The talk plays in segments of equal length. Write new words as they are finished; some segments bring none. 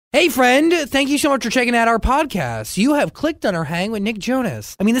Hey, friend, thank you so much for checking out our podcast. You have clicked on our Hang with Nick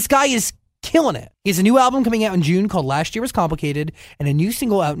Jonas. I mean, this guy is killing it. He has a new album coming out in June called Last Year Was Complicated, and a new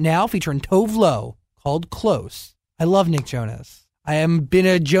single out now featuring Tove Lo called Close. I love Nick Jonas. I have been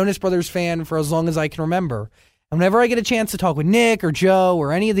a Jonas Brothers fan for as long as I can remember. And whenever I get a chance to talk with Nick or Joe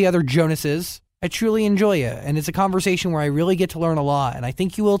or any of the other Jonases, I truly enjoy it. And it's a conversation where I really get to learn a lot, and I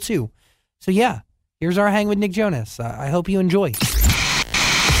think you will too. So yeah, here's our Hang with Nick Jonas. I hope you enjoy.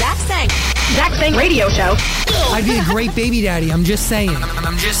 Zach Sang radio show. I'd be a great baby daddy. I'm just saying.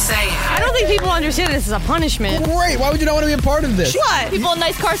 I don't think people understand this is a punishment. Great. Why would you not want to be a part of this? What? People in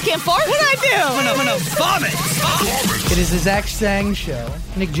nice cars can't fart? What'd I do? It is the Zach Sang show.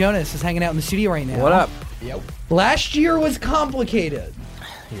 Nick Jonas is hanging out in the studio right now. What up? Yep. Last Year Was Complicated.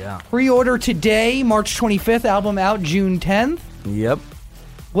 Yeah. Pre-order today, March 25th. Album out June 10th. Yep.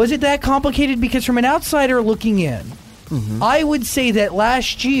 Was it that complicated? Because from an outsider looking in, I would say that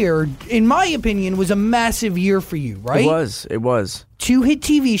last year, in my opinion, was a massive year for you, right? It was. 2 hit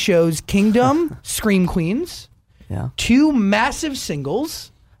TV shows, Kingdom, Scream Queens. Yeah. 2 massive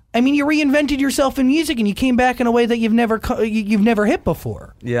singles. I mean, you reinvented yourself in music, and you came back in a way that you've never hit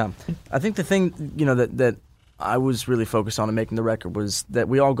before. Yeah. I think the thing, that I was really focused on in making the record was that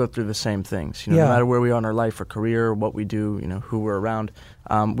we all go through the same things. No matter where we are in our life or career, or what we do, who we're around,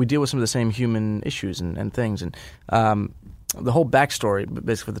 we deal with some of the same human issues and things. And the whole backstory,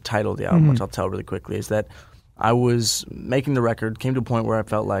 basically the title of the album, which I'll tell really quickly, is that I was making the record, came to a point where I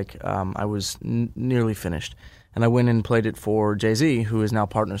felt like I was nearly finished. And I went and played it for Jay-Z, who is now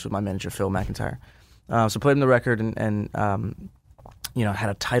partners with my manager, Phil McIntyre. So played him the record and had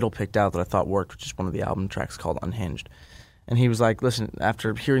a title picked out that I thought worked, which is one of the album tracks called Unhinged. And he was like, listen,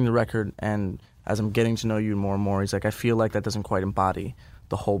 after hearing the record and as I'm getting to know you more and more, he's like, I feel like that doesn't quite embody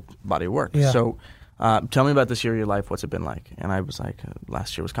the whole body of work. Yeah. So tell me about this year of your life. What's it been like? And I was like,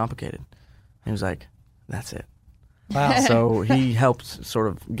 last year was complicated. And he was like, that's it. Wow. So he helped sort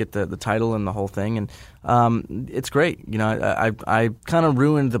of get the title and the whole thing, and it's great. I kind of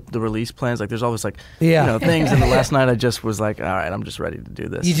ruined the release plans. Like there's always things, and the last night I just was like, all right, I'm just ready to do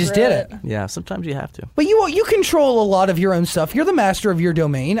this. You just did it. Yeah, sometimes you have to. But you control a lot of your own stuff. You're the master of your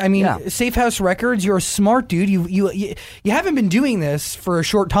domain. I mean, Safe House Records, you're a smart dude. You haven't been doing this for a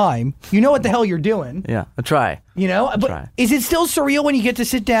short time. You know what the hell you're doing. Yeah, I try. But is it still surreal when you get to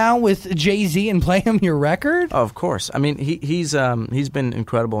sit down with Jay-Z and play him your record? Oh, of course. I mean, he's been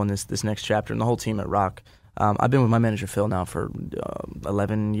incredible in this next chapter, and the whole team at Rock. I've been with my manager Phil now for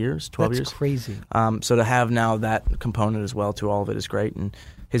 11 years, 12 years. That's crazy. So to have now that component as well to all of it is great, and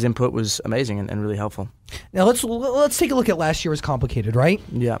his input was amazing and really helpful. Now let's take a look at Last Year Was Complicated, right?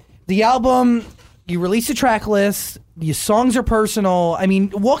 Yeah. The album, you release a track list. Your songs are personal. I mean,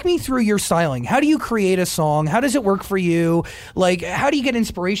 walk me through your styling. How do you create a song? How does it work for you? Like, how do you get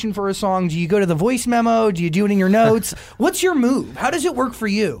inspiration for a song? Do you go to the voice memo? Do you do it in your notes? What's your move? How does it work for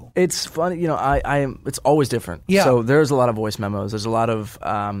you? It's funny, it's always different. Yeah. So there's a lot of voice memos. There's a lot of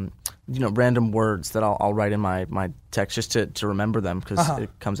random words that I'll write in my text just to remember them because it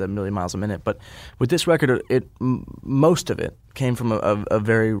comes at a million miles a minute. But with this record, most of it came from a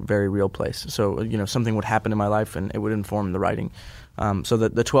very, very real place. So, something would happen in my life and it would inform the writing. So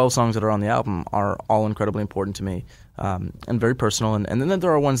the 12 songs that are on the album are all incredibly important to me and very personal. And then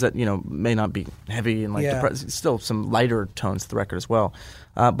there are ones that, may not be heavy and still some lighter tones to the record as well.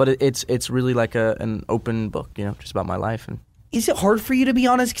 But it's really like an open book, just about my life. And is it hard for you to be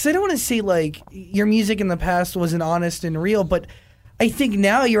honest? Because I don't want to say like your music in the past wasn't honest and real, but I think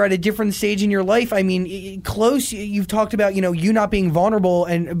now you're at a different stage in your life. I mean, Close, you've talked about, you not being vulnerable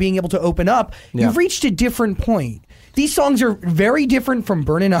and being able to open up. Yeah. You've reached a different point. These songs are very different from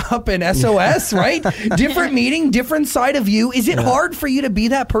Burning Up and SOS, right? Different meaning, different side of you. Is it hard for you to be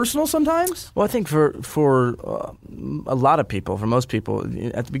that personal sometimes? Well, I think for a lot of people, for most people,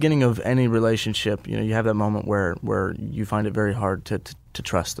 at the beginning of any relationship, you have that moment where you find it very hard to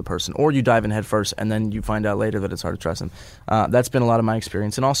trust the person, or you dive in head first, and then you find out later that it's hard to trust them. That's been a lot of my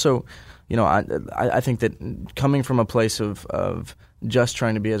experience, and also, I think that coming from a place of just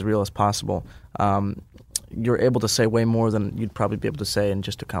trying to be as real as possible. You're able to say way more than you'd probably be able to say in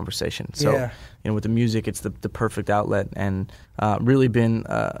just a conversation. So, with the music, it's the perfect outlet and really been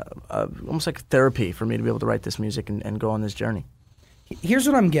almost like therapy for me to be able to write this music and go on this journey. Here's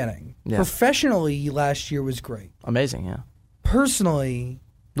what I'm getting. Yeah. Professionally, last year was great. Amazing, yeah. Personally,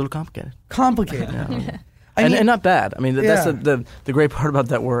 a little complicated. Yeah. And not bad. I mean, that's the great part about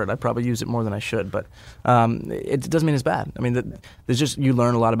that word. I probably use it more than I should, but it doesn't mean it's bad. I mean, there's just you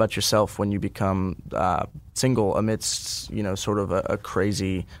learn a lot about yourself when you become single amidst sort of a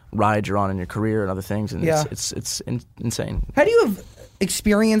crazy ride you're on in your career and other things, and it's insane. How do you have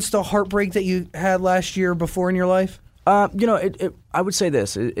experienced a heartbreak that you had last year before in your life? I would say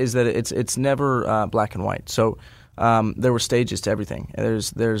this is that it's never black and white. So there were stages to everything.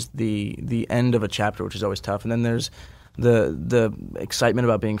 There's the end of a chapter, which is always tough, and then there's the excitement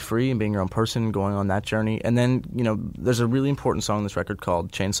about being free and being your own person, going on that journey, and then there's a really important song on this record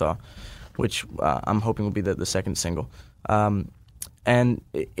called Chainsaw, which I'm hoping will be the second single. And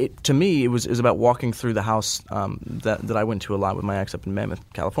it to me, it was about walking through the house that I went to a lot with my ex up in Mammoth,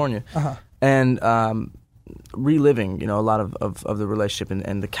 California, and reliving, a lot of the relationship,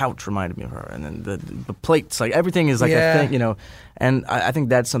 and the couch reminded me of her, and then the plates, like everything is like a thing, and I think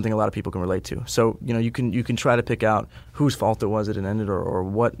that's something a lot of people can relate to. So you can try to pick out whose fault it was it ended, or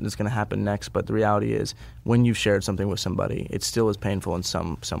what is going to happen next, but the reality is when you've shared something with somebody, it still is painful in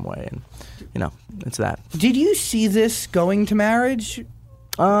some way, and it's that. Did you see this going to marriage?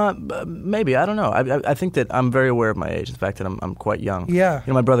 Maybe, I don't know. I think that I'm very aware of my age, the fact that I'm quite young. Yeah.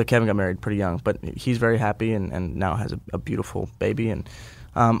 My brother Kevin got married pretty young, but he's very happy and now has a beautiful baby. And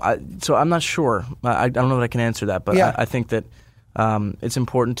so I'm not sure. I don't know that I can answer that, but I think that it's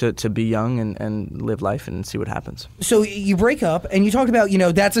important to be young and live life and see what happens. So you break up, and you talked about,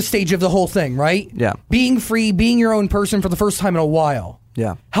 that's a stage of the whole thing, right? Yeah. Being free, being your own person for the first time in a while.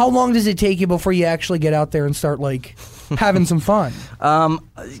 Yeah. How long does it take you before you actually get out there and start, having some fun?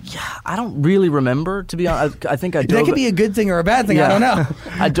 I don't really remember, to be honest. I think I dove... That could be a good thing or a bad thing. I don't know.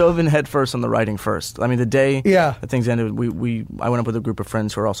 I dove in head first on the writing first. I mean, the day that things ended, I went up with a group of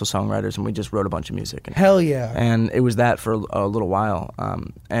friends who are also songwriters, and we just wrote a bunch of music. Hell yeah. And it was that for a little while.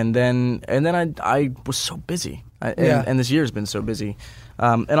 And then I was so busy. And this year's been so busy.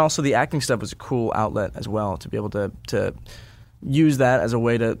 And also the acting stuff was a cool outlet as well, to be able to use that as a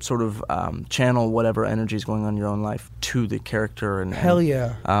way to sort of channel whatever energy is going on in your own life to the character. And hell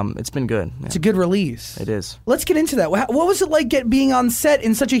yeah. It's been good. Yeah. It's a good release. It is. Let's get into that. What was it like being on set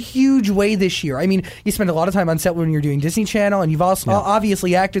in such a huge way this year? I mean, you spent a lot of time on set when you're doing Disney Channel, and you've also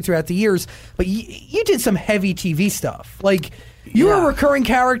obviously acted throughout the years, but you did some heavy TV stuff. You were recurring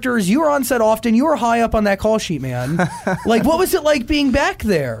characters. You were on set often. You were high up on that call sheet, man. What was it like being back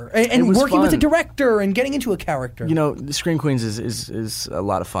there and working fun. With a director and getting into a character? Scream Queens is a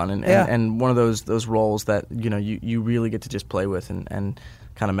lot of fun, and one of those roles that you really get to just play with and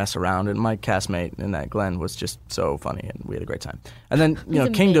kind of mess around. And my castmate in that, Glenn, was just so funny, and we had a great time. And then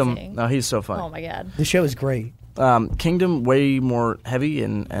Kingdom, he's so funny. Oh my god, the show is great. Kingdom, way more heavy,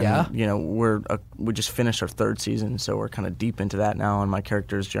 and we just finished our third season, so we're kind of deep into that now, and my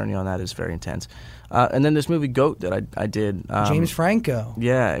character's journey on that is very intense. And then this movie Goat that I did, James Franco.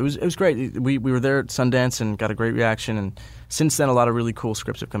 Yeah, it was great. We were there at Sundance and got a great reaction, and since then a lot of really cool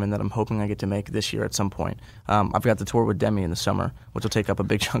scripts have come in that I'm hoping I get to make this year at some point. I've got the tour with Demi in the summer, which will take up a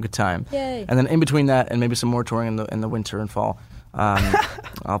big chunk of time. Yay. And then in between that, and maybe some more touring in the winter and fall.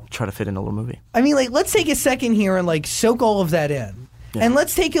 I'll try to fit in a little movie. I mean, let's take a second here and soak all of that in, and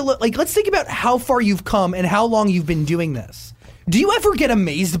let's take a look. Let's think about how far you've come and how long you've been doing this. Do you ever get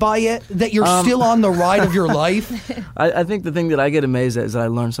amazed by it that you're still on the ride of your life? I think the thing that I get amazed at is that I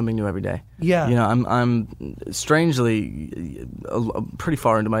learn something new every day. Yeah, I'm strangely pretty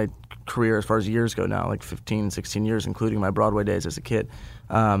far into my career as far as years go now, 15, 16 years, including my Broadway days as a kid.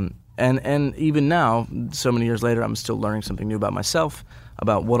 And even now, so many years later, I'm still learning something new about myself,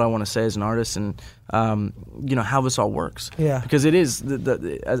 about what I want to say as an artist, and how this all works. Yeah. Because it is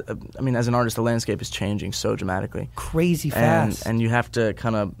as an artist, the landscape is changing so dramatically, crazy fast, and you have to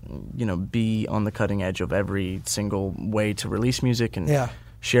kind of be on the cutting edge of every single way to release music and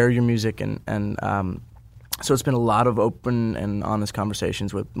share your music, and so it's been a lot of open and honest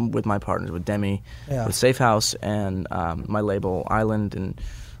conversations with my partners, with Demi, with Safe House, and my label Island, and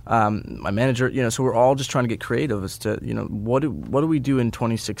my manager. So we're all just trying to get creative as to what do we do in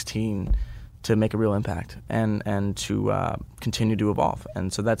 2016 to make a real impact and to continue to evolve.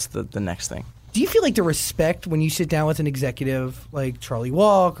 And so that's the next thing. Do you feel like the respect when you sit down with an executive like Charlie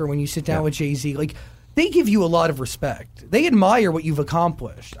Walk, or when you sit down with Jay-Z, they give you a lot of respect. They admire what you've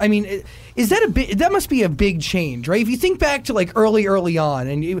accomplished. I mean, is that that must be a big change, right? If you think back to early on,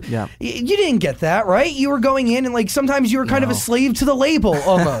 and you didn't get that, right? You were going in, and sometimes you were kind of a slave to the label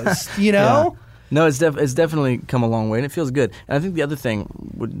almost, Yeah. No, it's definitely come a long way, and it feels good. And I think the other thing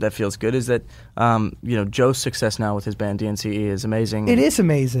that feels good is that Joe's success now with his band DNCE is amazing. It is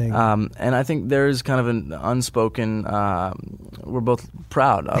amazing. And I think there's kind of an unspoken. We're both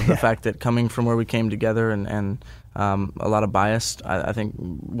proud of the fact that coming from where we came together, and a lot of bias. I think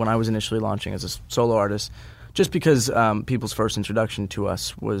when I was initially launching as a solo artist, just because people's first introduction to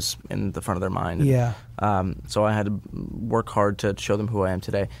us was in the front of their mind. Yeah. So I had to work hard to show them who I am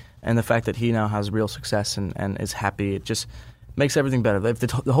today. And the fact that he now has real success and is happy, makes everything better. If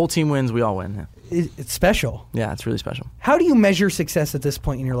the whole team wins, we all win. Yeah. It's special. Yeah, it's really special. How do you measure success at this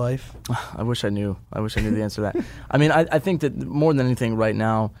point in your life? I wish I knew. I wish I knew the answer to that. I mean, I think that more than anything right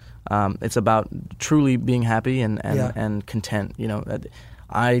now, it's about truly being happy and content. You know,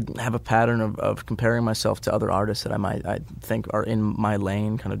 I have a pattern of comparing myself to other artists that I think are in my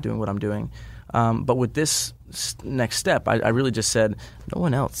lane, kind of doing what I'm doing. But with this next step, I really just said, no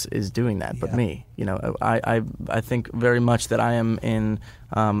one else is doing that but me. You know, I think very much that I am in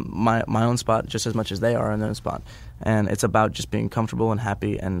my own spot just as much as they are in their own spot. And it's about just being comfortable and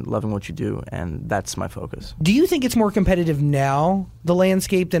happy and loving what you do, and that's my focus. Do you think it's more competitive now, the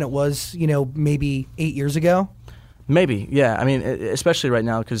landscape, than it was, maybe 8 years ago? Maybe, yeah. I mean, especially right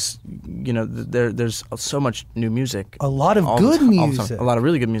now because, there's so much new music. A lot of good music. A lot of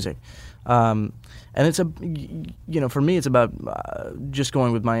really good music. And it's for me, it's about just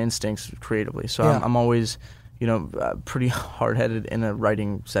going with my instincts creatively. So I'm always, pretty hard-headed in a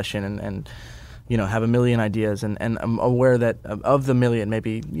writing session and have a million ideas. And I'm aware that of the million,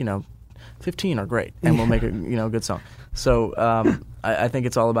 maybe, 15 are great and we'll make a good song. So I think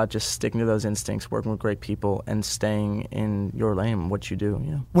it's all about just sticking to those instincts, working with great people, and staying in your lane, what you do.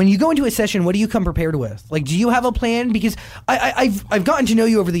 When you go into a session, what do you come prepared with? Like, do you have a plan? Because I've gotten to know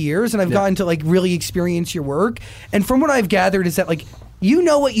you over the years, and I've gotten to really experience your work. And from what I've gathered is that you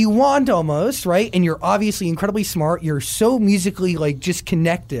know what you want almost, right? And you're obviously incredibly smart. You're so musically just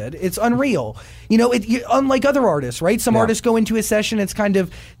connected. It's unreal. Unlike other artists, right? Some artists go into a session, it's kind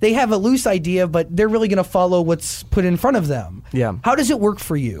of, they have a loose idea, but they're really going to follow what's put in front of them. Yeah. How does it work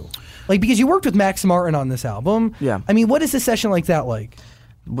for you? Because you worked with Max Martin on this album. Yeah. I mean, what is a session like that like?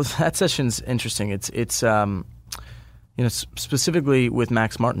 Well, that session's interesting. It's specifically with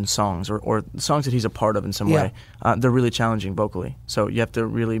Max Martin's songs or songs that he's a part of in some way, they're really challenging vocally. So you have to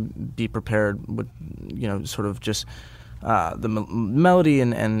really be prepared with, sort of just the melody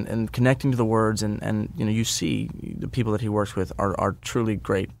and connecting to the words. And you see the people that he works with are truly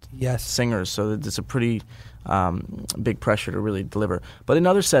great singers. So it's a pretty big pressure to really deliver. But in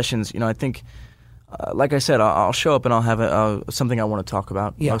other sessions, I think, like I said, I'll show up and I'll have something I want to talk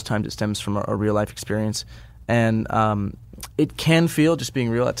about. Yeah. Most times it stems from a real life experience. And it can feel, just being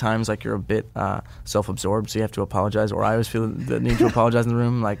real at times, like you're a bit self-absorbed, so you have to apologize. Or I always feel the need to apologize in the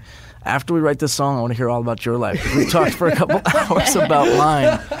room. Like, after we write this song, I want to hear all about your life. We talked for a couple hours about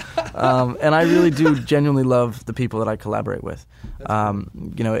mine. And I really do genuinely love the people that I collaborate with.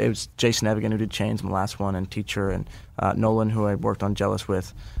 It was Jason Evigan who did Chains, my last one, and Teacher, and Nolan, who I worked on Jealous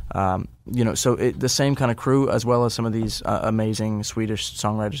with. So the same kind of crew, as well as some of these amazing Swedish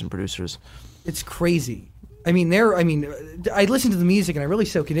songwriters and producers. It's crazy. I I listen to the music and I really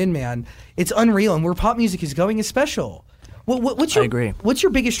soak it in, man. It's unreal, and where pop music is going is special. I agree. What's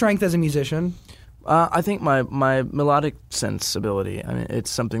your biggest strength as a musician? I think my melodic sensibility. I mean, it's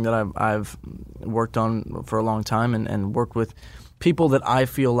something that I've worked on for a long time and worked with people that I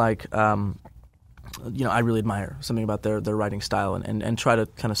feel like I really admire something about their writing style and try to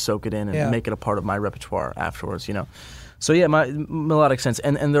kind of soak it in and make it a part of my repertoire afterwards. So yeah, my melodic sense,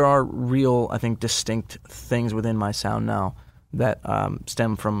 and there are real, I think, distinct things within my sound now that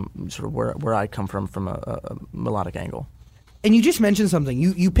stem from sort of where I come from a melodic angle. And you just mentioned something.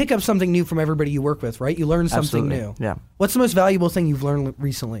 You pick up something new from everybody you work with, right? You learn something new. Yeah. What's the most valuable thing you've learned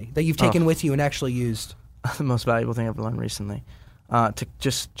recently that you've taken with you and actually used? The most valuable thing I've learned recently, to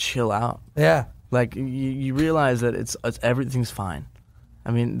just chill out. Yeah. Like you realize that it's everything's fine. I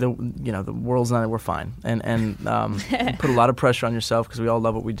mean, the world's not. We're fine, and you put a lot of pressure on yourself because we all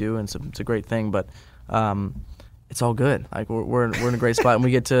love what we do, and it's a great thing. But it's all good. Like we're in a great spot, and we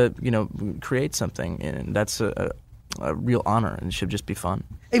get to create something, and that's a real honor, and it should just be fun.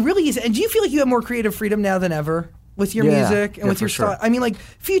 It really is. And do you feel like you have more creative freedom now than ever with your music and with your style? Sure. I mean,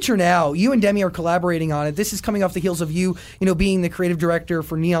 Future Now, you and Demi are collaborating on it. This is coming off the heels of you, being the creative director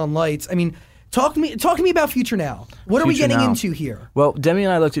for Neon Lights. I mean, talk to me about Future Now. What are we getting into here? Well, Demi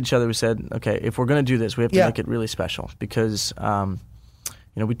and I looked at each other. We said, okay, if we're going to do this, we have to make it really special because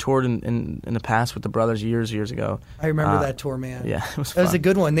we toured in the past with the Brothers years ago. I remember that tour, man. Yeah, it was fun. That was a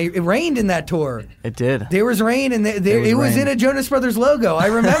good one. It rained in that tour. It did. There was rain, and it was in a Jonas Brothers logo. I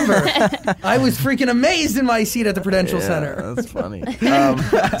remember. I was freaking amazed in my seat at the Prudential Center. That's funny.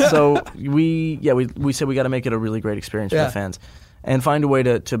 So we said we got to make it a really great experience for the fans. And find a way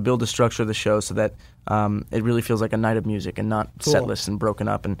to build the structure of the show so that it really feels like a night of music and not set lists and broken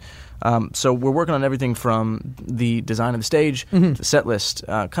up. And so we're working on everything from the design of the stage to the set list,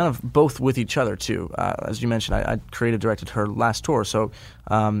 kind of both with each other, too. As you mentioned, I creative directed her last tour, so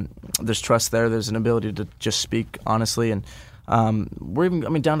there's trust there. There's an ability to just speak honestly, and We're even, I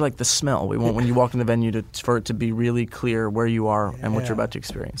mean, down to like the smell. We want when you walk in the venue for it to be really clear where you are and what you're about to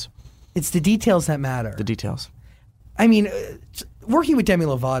experience. It's the details that matter. The details. I mean, working with Demi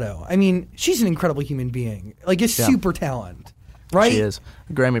Lovato, I mean, she's an incredible human being, like a super talent, right? She is.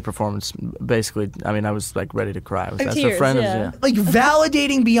 Grammy performance, basically, I mean, I was like ready to cry. As tears, a friend, yeah. Like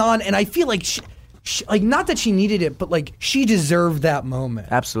validating beyond, and I feel like she, like not that she needed it, but like she deserved that moment.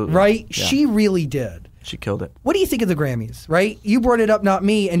 Absolutely. Right? Yeah. She really did. She killed it. What do you think of the Grammys, right? You brought it up, not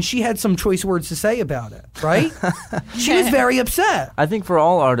me, and she had some choice words to say about it, right? She was very upset. I think for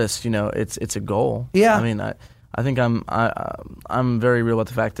all artists, it's a goal. Yeah. I mean, I think I'm very real about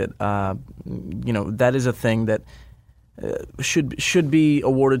the fact that that is a thing that should be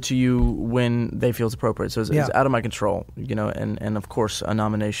awarded to you when they feel it's appropriate. So it's out of my control, and of course a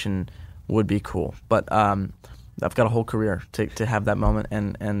nomination would be cool, but I've got a whole career to have that moment,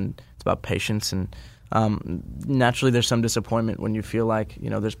 and it's about patience and. Naturally, there's some disappointment when you feel like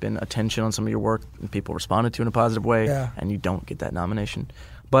there's been attention on some of your work and people responded to it in a positive way, and you don't get that nomination.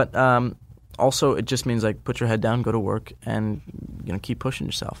 But also, it just means like put your head down, go to work, and keep pushing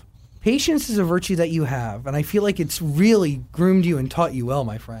yourself. Patience is a virtue that you have, and I feel like it's really groomed you and taught you well,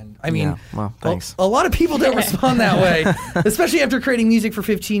 my friend. I mean, well, thanks. A lot of people don't respond that way, especially after creating music for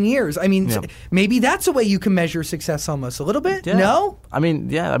 15 years. I mean, maybe that's a way you can measure success almost a little bit. Yeah. No? I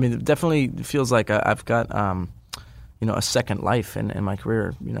mean, it definitely feels like I've got a second life in my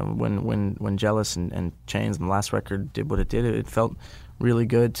career. When Jealous and Chains and the last record did what it did, it felt really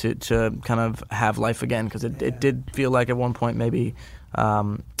good to kind of have life again, because it did feel like at one point maybe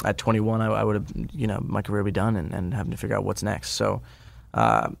at 21 I would have my career be done and having to figure out what's next. So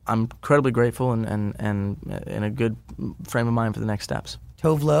I'm incredibly grateful and in a good frame of mind for the next steps.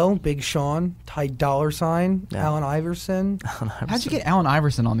 Tove Lo, Big Sean, Ty Dolla $ign, Allen Iverson. How'd you get Allen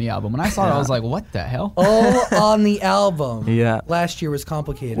Iverson on the album? When I saw it, I was like, what the hell? All on the album. Yeah. Last year was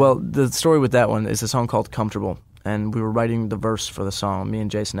complicated. Well, the story with that one is a song called Comfortable. And we were writing the verse for the song, me and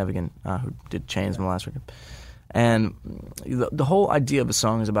Jason Evigan, who did Chains in the last record. And the whole idea of a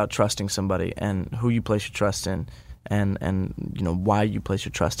song is about trusting somebody and who you place your trust in and why you place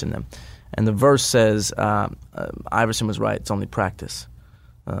your trust in them. And the verse says, Iverson was right, it's only practice.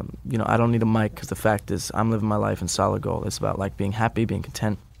 I don't need a mic because the fact is I'm living my life in solid gold. It's about like being happy, being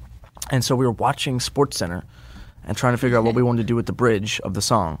content. And so we were watching SportsCenter and trying to figure out what we wanted to do with the bridge of the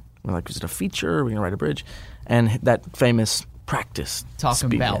song. We're like, is it a feature? Are we going to write a bridge? And that famous practice.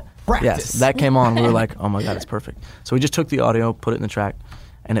 Talking about practice. Yes, that came on. We were like, oh my God, it's perfect. So we just took the audio, put it in the track,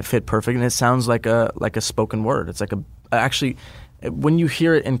 and it fit perfect. And it sounds like a spoken word. It's like actually, when you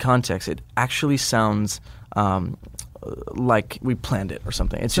hear it in context, it actually sounds like we planned it or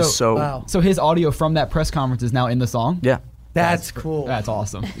something. It's just so. Wow. So his audio from that press conference is now in the song? Yeah. That's cool. That's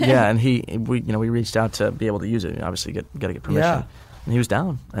awesome. Yeah, and we reached out to be able to use it. Obviously, got to get permission. Yeah. And he was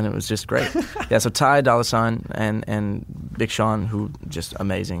down, and it was just great. Yeah, so Ty Dolla $ign and Big Sean, who just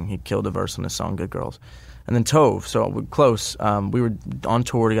amazing. He killed a verse on his song "Good Girls," and then Tove. So we're close. We were on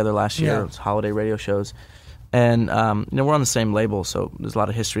tour together last year. Yeah. It was holiday radio shows, and we're on the same label, so there's a lot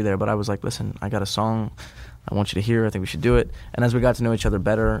of history there. But I was like, listen, I got a song I want you to hear. I think we should do it. And as we got to know each other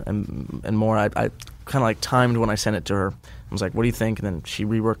better and more, I kind of like timed when I sent it to her. I was like, what do you think? And then she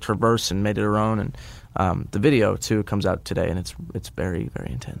reworked her verse and made it her own. And the video, too, comes out today, and it's very,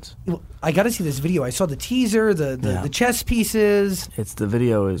 very intense. Well, I got to see this video. I saw the teaser, the chess pieces. The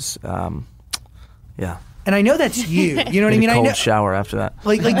video is, yeah. And I know that's you. You know what I mean? Cold I know, shower after that.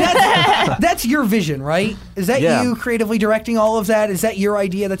 Like that's your vision, right? Is that you creatively directing all of that? Is that your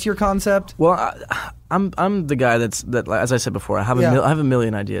idea? That's your concept? Well, I'm the guy that as I said before, I have a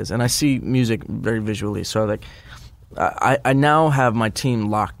million ideas, and I see music very visually. So like, I now have my team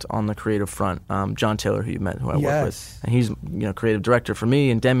locked on the creative front. John Taylor, who you met, who I work with, and he's creative director for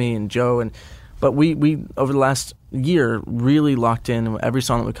me and Demi and Joe, but we over the last year really locked in. Every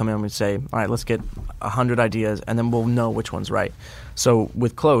song that would come in, we'd say, all right, let's get 100 ideas, and then we'll know which one's right. So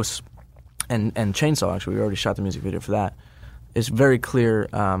with Close and Chainsaw, actually, we already shot the music video for that. It's very clear,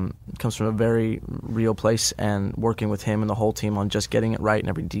 comes from a very real place, and working with him and the whole team on just getting it right in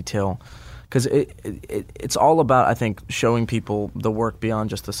every detail. Because it's all about, I think, showing people the work beyond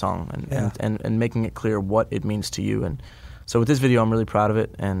just the song and making it clear what it means to you. And so with this video, I'm really proud of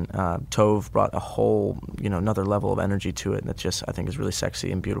it. And Tove brought a whole, another level of energy to it that just, I think, is really sexy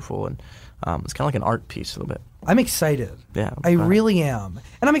and beautiful. And it's kind of like an art piece a little bit. I'm excited. Yeah, I really am.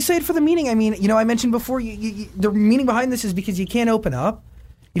 And I'm excited for the meaning. I mean, I mentioned before, the meaning behind this is because you can't open up.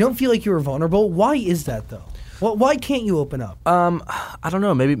 You don't feel like you were vulnerable. Why is that, though? Well, why can't you open up? I don't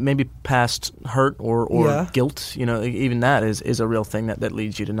know. Maybe past hurt or guilt. Even that is a real thing that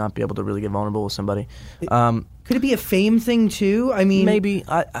leads you to not be able to really get vulnerable with somebody. Could it be a fame thing too? I mean, maybe.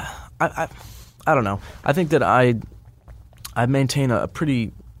 I don't know. I think that I maintain a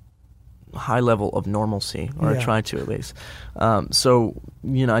pretty high level of normalcy, or I try to at least. So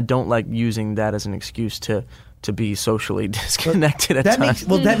I don't like using that as an excuse to be socially disconnected at times.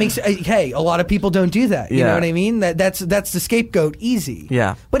 That makes hey, a lot of people don't do that. You know what I mean? That's the scapegoat easy.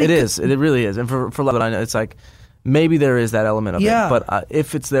 Yeah, but it is. It really is. And for a lot of it, I know it's like maybe there is that element of it. But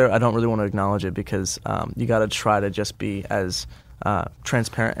if it's there, I don't really want to acknowledge it because you got to try to just be as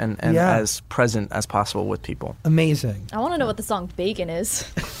transparent and as present as possible with people. Amazing. I want to know what the song "Bacon" is.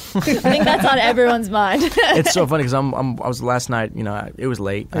 I think that's on everyone's mind. It's so funny because I was last night. It was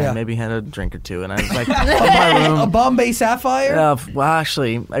late. I maybe had a drink or two, and I was like in my room. A Bombay Sapphire? Well,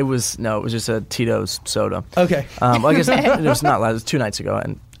 actually, it was just a Tito's soda. Okay. I guess it was not last. It was 2 nights ago,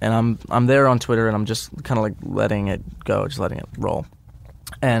 and I'm there on Twitter, and I'm just kind of like letting it go, just letting it roll.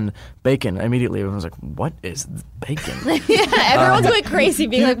 And bacon, immediately everyone's like, what is bacon? Everyone's going crazy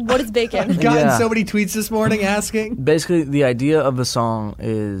being like, what is bacon? I've gotten so many tweets this morning asking. Basically, the idea of the song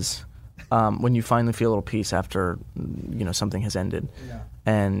is when you finally feel a little peace after something has ended,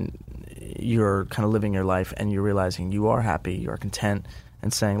 and you're kind of living your life, and you're realizing you are happy, you are content,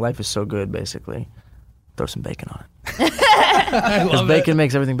 and saying life is so good, basically, throw some bacon on it. Because bacon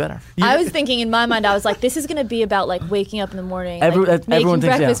makes everything better. I was thinking in my mind, I was like, this is going to be about like waking up in the morning, everyone making thinks,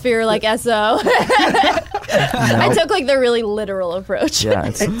 breakfast for your like SO. I took like the really literal approach. Yeah,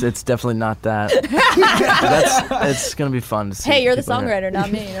 it's definitely not that. It's going to be fun to see. Hey, you're the songwriter,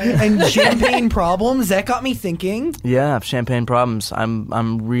 not me. And Champagne Problems, that got me thinking. Yeah, Champagne Problems.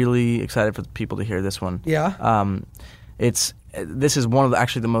 I'm really excited for people to hear this one. Yeah. This is one of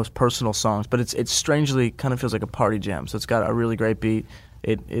the most personal songs, but it's strangely kind of feels like a party jam. So it's got a really great beat.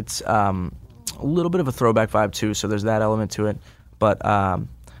 It's a little bit of a throwback vibe too, so there's that element to it. But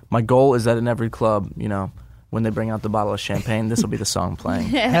my goal is that in every club, when they bring out the bottle of champagne, this will be the song playing,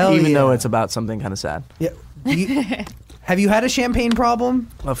 even though it's about something kind of sad. Yeah. Have you had a champagne problem?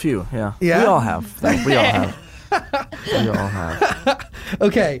 A few, yeah. We all have. We all have. We all have.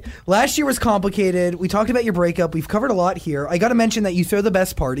 Okay, last year was complicated. We talked about your breakup. We've covered a lot here. I got to mention that you throw the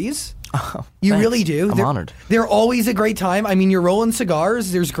best parties. Oh, you thanks. really do. I'm honored. They're always a great time. I mean, you're rolling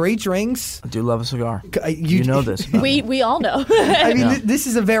cigars. There's great drinks. I do love a cigar. You know this. We all know. I mean, this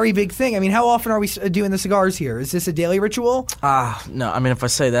is a very big thing. I mean, how often are we doing the cigars here? Is this a daily ritual? No. I mean, if I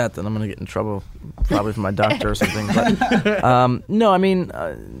say that, then I'm going to get in trouble, probably from my doctor or something. But no, I mean,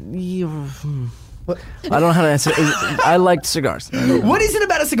 I don't know how to answer. I like cigars. What is it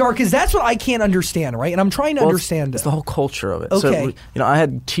about a cigar? Because that's what I can't understand, right? And I'm trying to understand it's the whole culture of it. Okay. So, I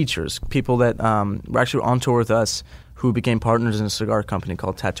had teachers, people that were actually on tour with us who became partners in a cigar company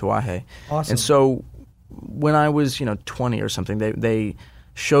called Tatuaje. Awesome. And so when I was, 20 or something, they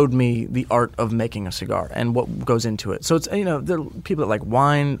showed me the art of making a cigar and what goes into it. So it's, there are people that like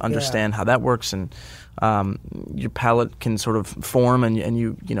wine, understand how that works, and your palate can sort of form, and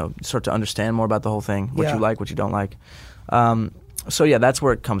you start to understand more about the whole thing, what you like, what you don't like. So yeah, that's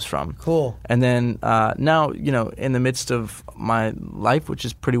where it comes from. Cool. And then now, in the midst of my life, which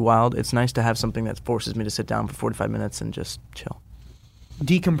is pretty wild, it's nice to have something that forces me to sit down for 45 minutes and just chill.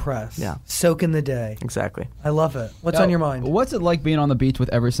 Decompress. Yeah. Soak in the day. Exactly. I love it. What's on your mind? What's it like being on the beach with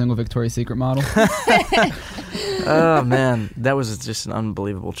every single Victoria's Secret model? Oh man, that was just an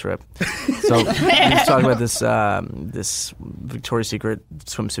unbelievable trip. So we were talking about this Victoria's Secret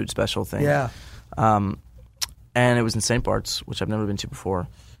swimsuit special thing. Yeah. And it was in St. Bart's, which I've never been to before.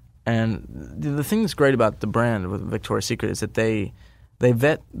 And the thing that's great about the brand with Victoria's Secret is that they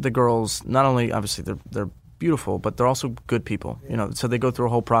vet the girls. Not only obviously they're beautiful, but they're also good people. So they go through a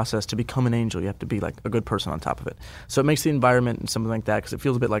whole process to become an angel. You have to be like a good person on top of it. So it makes the environment and something like that, because it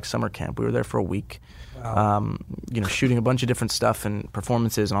feels a bit like summer camp. We were there for a week, shooting a bunch of different stuff and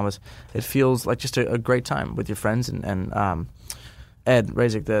performances and all this. It feels like just a great time with your friends and Ed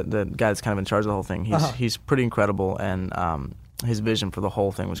Razik, the guy that's kind of in charge of the whole thing. He's pretty incredible, and his vision for the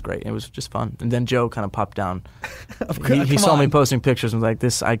whole thing was great. It was just fun. And then Joe kind of popped down. He saw me posting pictures and was like,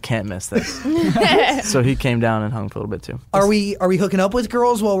 "This, I can't miss this." So he came down and hung for a little bit too. Are we hooking up with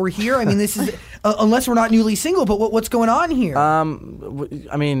girls while we're here? I mean, this is unless we're not newly single. But what's going on here? I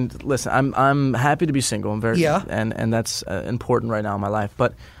mean, listen, I'm happy to be single. I'm very and that's important right now in my life.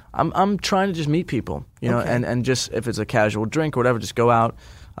 But I'm trying to just meet people, and just if it's a casual drink or whatever, just go out.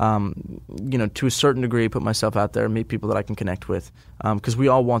 To a certain degree, put myself out there, meet people that I can connect with, because we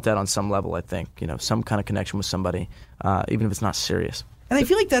all want that on some level. I think some kind of connection with somebody, even if it's not serious. And I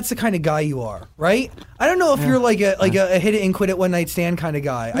feel like that's the kind of guy you are, right? I don't know if you're like a hit it and quit it one night stand kind of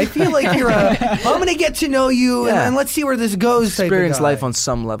guy. I feel like you're I'm going to get to know you and let's see where this goes. Experience type of guy. life on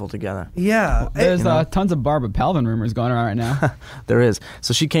some level together. Yeah. There's tons of Barbara Palvin rumors going around right now. There is.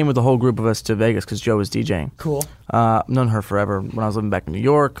 So she came with the whole group of us to Vegas because Joe was DJing. Cool. Known her forever. When I was living back in New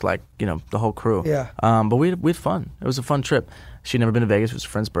York, like, the whole crew. Yeah. But we had fun. It was a fun trip. She'd never been to Vegas. It was a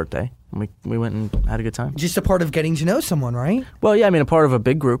friend's birthday. And we went and had a good time. Just a part of getting to know someone, right? Well, yeah, I mean, a part of a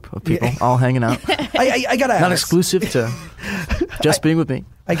big group of people all hanging out. I got to ask. Not exclusive to just being with me.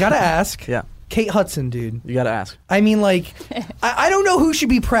 I got to ask. Yeah. Kate Hudson, dude. You got to ask. I mean, like, I don't know who should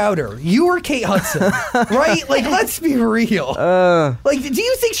be prouder, you or Kate Hudson, right? Like, let's be real. Like, do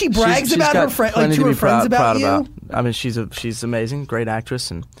you think she brags about her friend, like, to her friends about you? I mean, she's amazing, great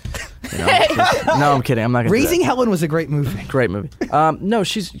actress, and no, I'm kidding. I'm not gonna. Raising Helen was a great movie. Great movie. No,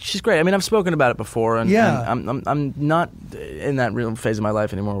 she's great. I mean, I've spoken about it before, and I'm not in that real phase of my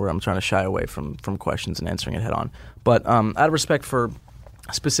life anymore where I'm trying to shy away from questions and answering it head on. But out of respect for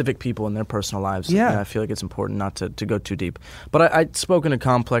specific people in their personal lives, I feel like it's important not to go too deep. But I'd spoken to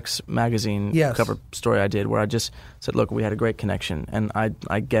Complex magazine cover story I did where I just said, look, we had a great connection, and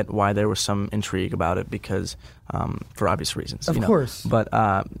I get why there was some intrigue about it because for obvious reasons. Of course. But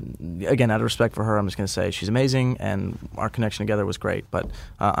again, out of respect for her, I'm just going to say she's amazing, and our connection together was great. But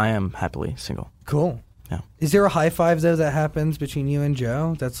I am happily single. Cool. Yeah. Is there a high five though that happens between you and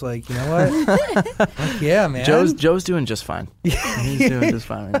Joe? That's like, you know what? Yeah, man. Joe's doing just fine. He's doing just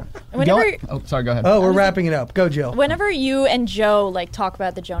fine right now. Sorry, go ahead. Oh, we're wrapping it up. Go, Jill. Whenever you and Joe like talk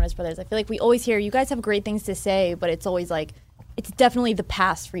about the Jonas Brothers, I feel like we always hear you guys have great things to say, but it's always like it's definitely the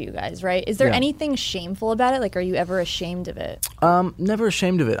past for you guys, right? Is there anything shameful about it? Like, are you ever ashamed of it? Never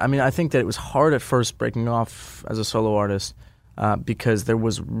ashamed of it. I mean, I think that it was hard at first breaking off as a solo artist. Because there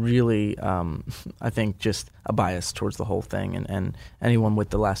was really, I think, just a bias towards the whole thing, and anyone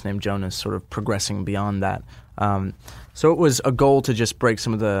with the last name Jonas sort of progressing beyond that. So it was a goal to just break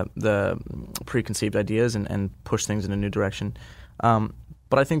some of the preconceived ideas and push things in a new direction.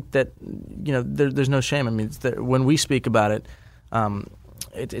 But I think that, there's no shame. I mean, when we speak about it,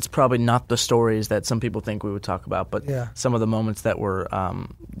 it's probably not the stories that some people think we would talk about, but some of the moments that were,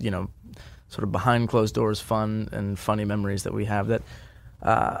 sort of behind closed doors fun and funny memories that we have that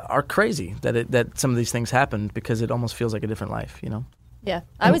are crazy that some of these things happened because it almost feels like a different life, Yeah,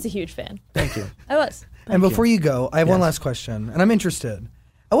 I was a huge fan. Thank you. I was. And before you go, I have one last question, and I'm interested.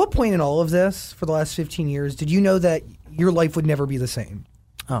 At what point in all of this, for the last 15 years, did you know that your life would never be the same?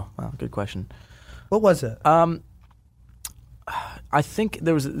 Oh, wow, good question. What was it? I think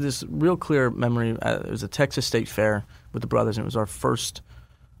there was this real clear memory. It was a Texas State Fair with the brothers, and it was our first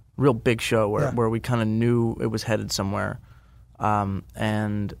real big show where we kind of knew it was headed somewhere.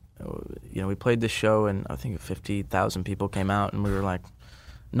 And, we played this show, and I think 50,000 people came out, and we were like,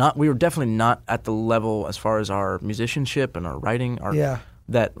 we were definitely not at the level as far as our musicianship and our writing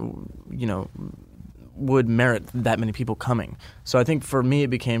that, would merit that many people coming. So I think for me it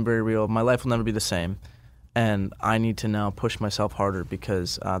became very real. My life will never be the same, and I need to now push myself harder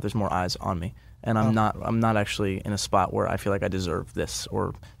because there's more eyes on me. And I'm not actually in a spot where I feel like I deserve this,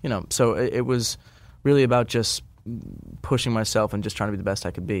 or So it was really about just pushing myself and just trying to be the best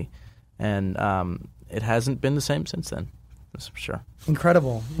I could be, and it hasn't been the same since then. That's for sure.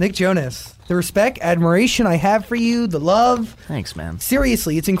 Incredible, Nick Jonas. The respect, admiration I have for you, the love. Thanks, man.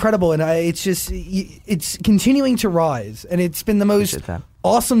 Seriously, it's incredible, and it's continuing to rise, and it's been the most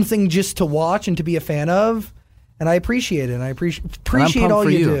awesome thing just to watch and to be a fan of. And I appreciate it. And I appreciate all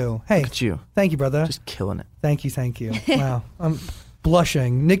you do. Hey, look at you. Thank you, brother. Just killing it. Thank you. Wow. I'm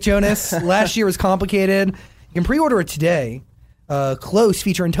blushing. Nick Jonas, Last Year Was Complicated. You can pre-order it today. Close,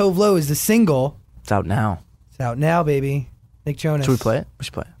 featuring Tove Lo, is the single. It's out now. It's out now, baby. Nick Jonas. Should we play it? We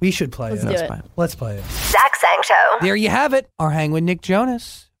should play it. We should play it. Let's play it. Zach Sang Show. There you have it. Our hang with Nick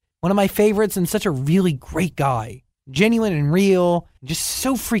Jonas. One of my favorites and such a really great guy. Genuine and real. Just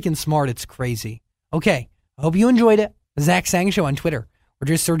so freaking smart, it's crazy. Okay. I hope you enjoyed it. The Zach Sang Show on Twitter. Or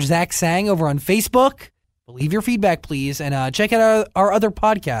just search Zach Sang over on Facebook. Leave your feedback, please. And check out our other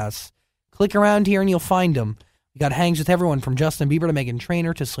podcasts. Click around here and you'll find them. We got hangs with everyone from Justin Bieber to Meghan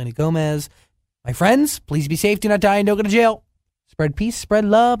Trainor to Selena Gomez. My friends, please be safe, do not die, and don't go to jail. Spread peace, spread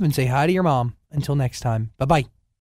love, and say hi to your mom. Until next time. Bye-bye.